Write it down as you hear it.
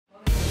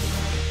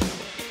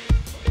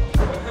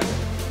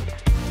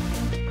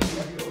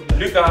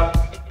Luca,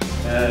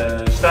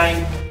 Stijn,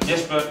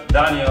 Jesper,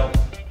 Daniel,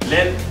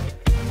 Len.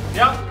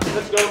 Ja,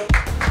 let's go!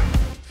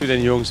 Für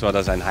den Jungs war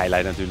das ein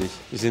Highlight natürlich.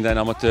 Wir sind ein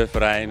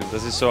Amateurverein und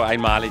das ist so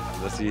einmalig,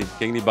 dass sie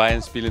gegen die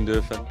Bayern spielen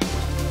dürfen.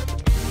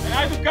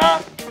 Uit elkaar!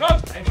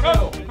 Front!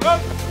 Front!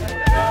 Front!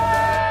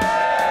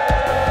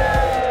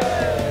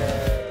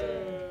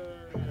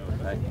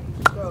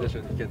 Sehr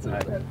schön, ich kenne Sie.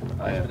 Ich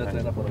bin der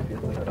Trainer von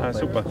U14. Ah,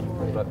 super.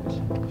 Freut mich.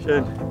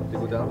 Schön. Habt ihr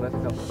gute Arbeit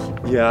gehabt?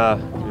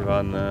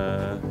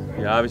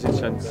 Ja, wir sind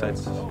schon seit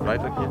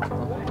Freitag hier.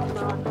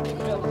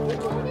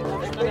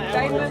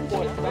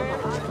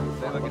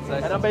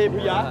 En dan ben je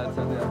bejaard?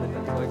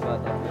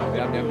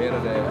 Wir haben ja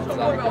mehrere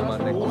Sachen, wo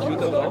man den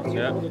Computer braucht.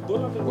 Ja.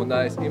 Und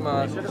da ist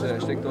immer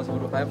eine Steckdose, wo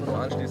du einfach nur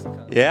anschließen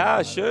kannst.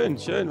 Ja, schön,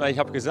 weil ich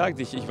habe gesagt,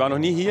 ich war noch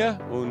nie hier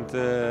und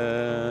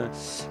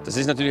das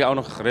ist natürlich auch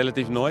noch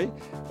relativ neu,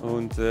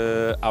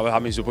 aber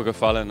hat mir super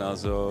gefallen.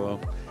 Also,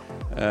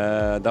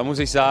 da muss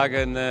ich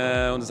sagen,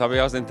 und das habe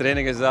ich auch den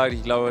Trainer gesagt,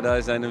 ich glaube, da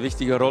ist eine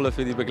wichtige Rolle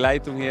für die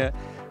Begleitung hier.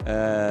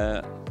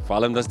 Vor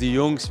allem, dass die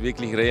Jungs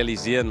wirklich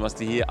realisieren, was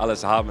die hier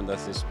alles haben.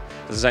 Das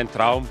ist ein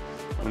Traum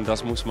und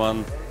das muss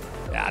man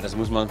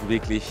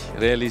wirklich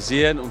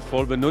realisieren und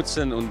voll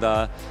benutzen und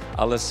da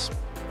alles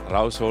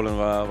rausholen,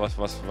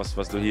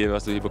 was du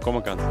hier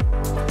bekommen kannst.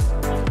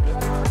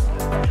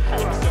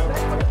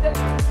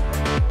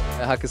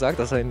 Er hat gesagt,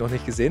 dass er ihn noch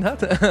nicht gesehen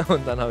hat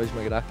und dann habe ich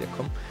mir gedacht, ja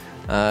komm,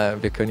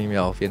 wir können ihm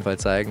ja auf jeden Fall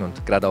zeigen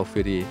und gerade auch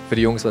für die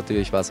Jungs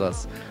natürlich war es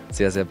was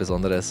sehr, sehr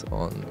Besonderes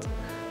und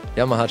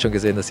ja, man hat schon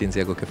gesehen, dass es ihnen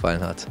sehr gut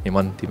gefallen hat. Ich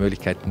meine, die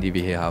Möglichkeiten, die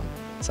wir hier haben,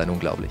 sind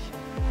unglaublich.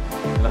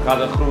 En dan gaat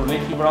het groene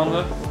lichtje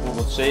branden,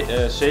 bijvoorbeeld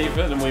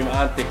 7, dan moet je hem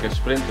aantikken,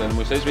 sprinten, en dan moet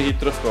je steeds weer hier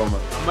terugkomen.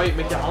 Maar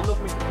met je handen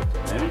of met je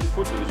voeten? Nee, met je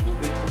voeten, dus je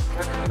moet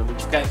en dan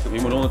moet je kijken,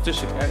 je moet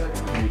ondertussen kijken.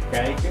 Je moet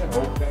kijken,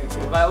 hoog kijken.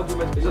 Wat wij ook doen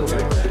met de pistol.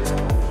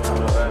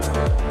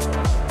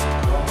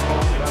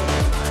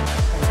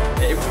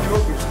 Nee, ik moet nu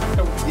ook eens.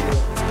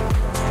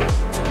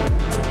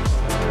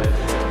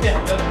 Ja,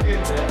 dat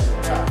begint hè.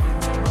 Ja.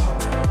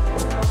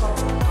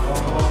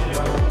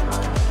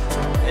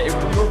 Nee, ik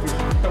moet nu ook eens.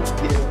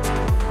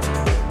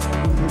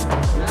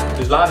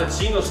 Dus laat het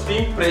zien als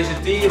team,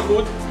 presenteer je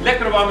goed.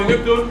 Lekker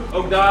warming-up doen,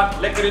 ook daar.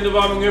 Lekker in de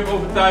warming-up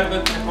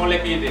overtuigend en gewoon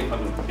lekker je ding gaan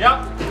doen.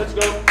 Ja, let's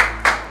go!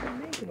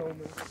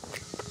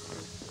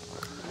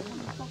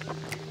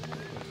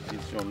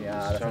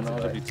 Ja, das ist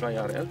schon die 2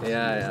 Jahre älter.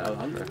 Ja, ja.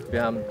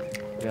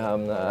 Wir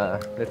haben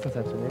letztens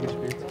ein Turnier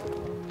gespielt.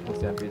 Muss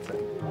dir ein Bild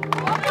zeigen.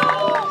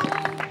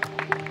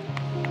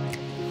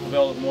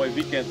 Geweldig mooi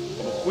weekend,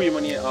 op een goede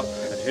manier af,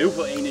 met heel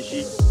veel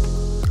energie.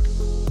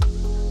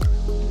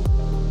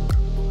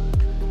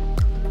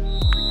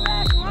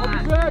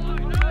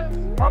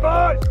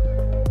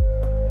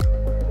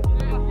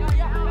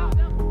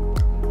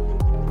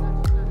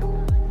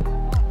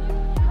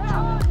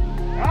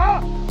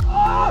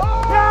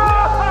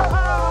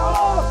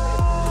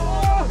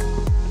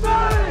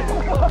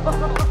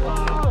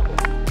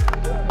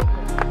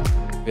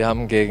 Wir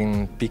haben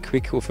gegen Be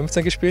Quick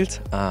U15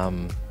 gespielt.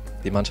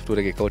 Die Mannschaft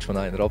wurde gecoacht von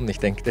Arjen Robben. Ich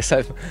denke,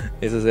 deshalb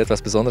ist es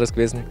etwas Besonderes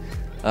gewesen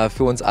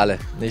für uns alle.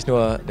 Nicht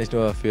nur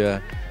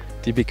für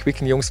die Be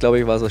Quicken Jungs, glaube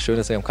ich, war es was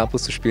Schönes, hier am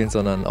Campus zu spielen,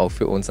 sondern auch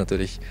für uns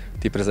natürlich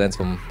die Präsenz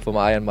vom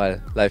Arjen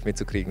mal live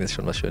mitzukriegen, ist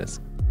schon was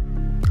Schönes.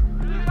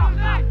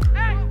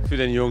 Für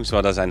den Jungs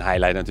war das ein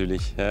Highlight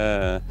natürlich.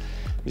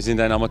 Wir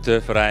sind ein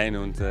Amateurverein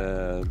und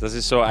das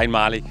ist so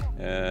einmalig,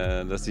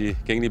 dass sie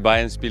gegen die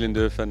Bayern spielen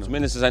dürfen.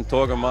 Mindestens ein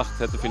Tor gemacht,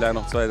 hätte vielleicht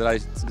noch 2,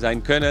 3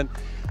 sein können,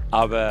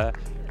 aber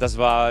das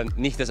war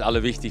nicht das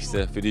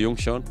Allerwichtigste für die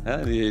Jungs schon.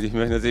 Die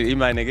möchten natürlich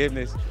immer ein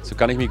Ergebnis. So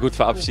kann ich mich gut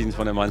verabschieden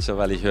von der Mannschaft,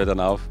 weil ich höre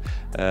dann auf.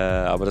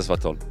 Aber das war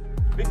toll.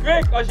 Be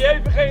quick, als je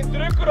even geen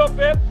druk erop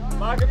hebt,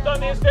 maak het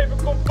dan eerst even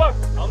compact,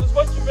 anders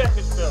word je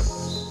weggespeeld.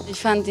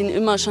 Ich fand ihn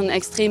immer schon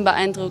extrem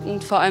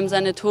beeindruckend, vor allem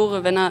seine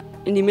Tore, wenn er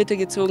in die Mitte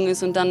gezogen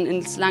ist und dann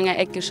ins lange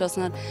Eck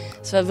geschossen hat.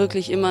 Es war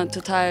wirklich immer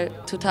total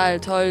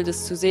toll,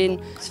 das zu sehen.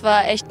 Es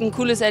war echt ein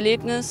cooles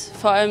Erlebnis,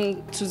 vor allem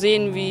zu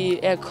sehen, wie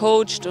er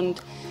coacht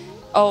und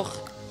auch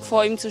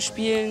vor ihm zu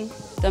spielen,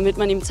 damit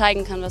man ihm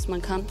zeigen kann, was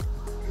man kann.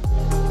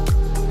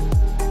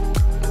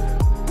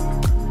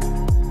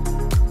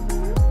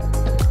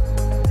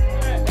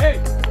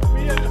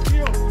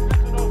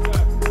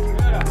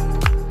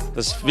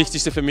 Das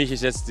Wichtigste für mich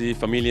ist jetzt die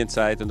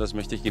Familienzeit und das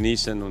möchte ich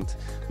genießen. Und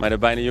meine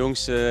beiden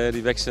Jungs,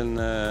 die wechseln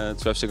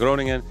zu FC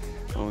Groningen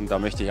und da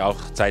möchte ich auch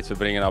Zeit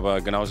verbringen, aber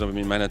genauso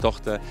mit meiner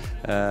Tochter.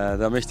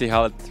 Da möchte ich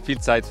halt viel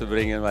Zeit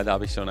verbringen, weil da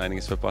habe ich schon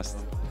einiges verpasst.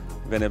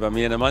 Wenn er bei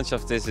mir in der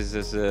Mannschaft ist, ist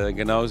es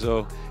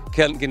genauso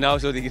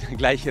die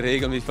gleiche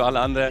Regel wie für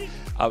alle anderen.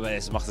 Aber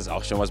es macht es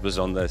auch schon was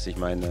Besonderes. Ich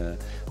meine,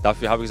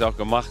 dafür habe ich es auch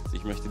gemacht.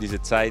 Ich möchte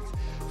diese Zeit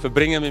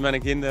verbringen mit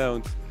meinen Kindern.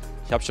 Und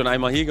ich habe schon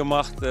einmal hier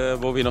gemacht,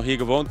 wo wir noch hier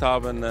gewohnt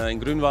haben, in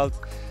Grünwald,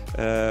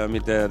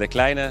 mit der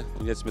Kleine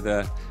und jetzt mit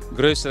der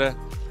Größere.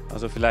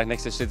 Also vielleicht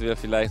nächster Schritt wäre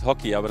vielleicht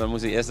Hockey, aber dann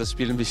muss ich erst das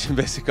Spiel ein bisschen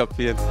besser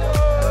kapieren.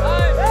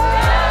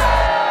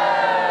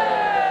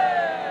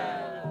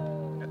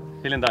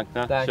 Vielen Dank.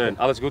 Ne? Schön.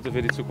 Alles Gute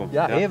für die Zukunft.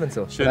 Ja,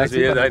 ebenso. Schön, dass wir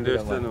hier sein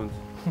dürften. Und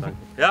danke.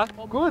 Ja?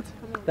 Gut,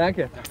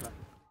 danke.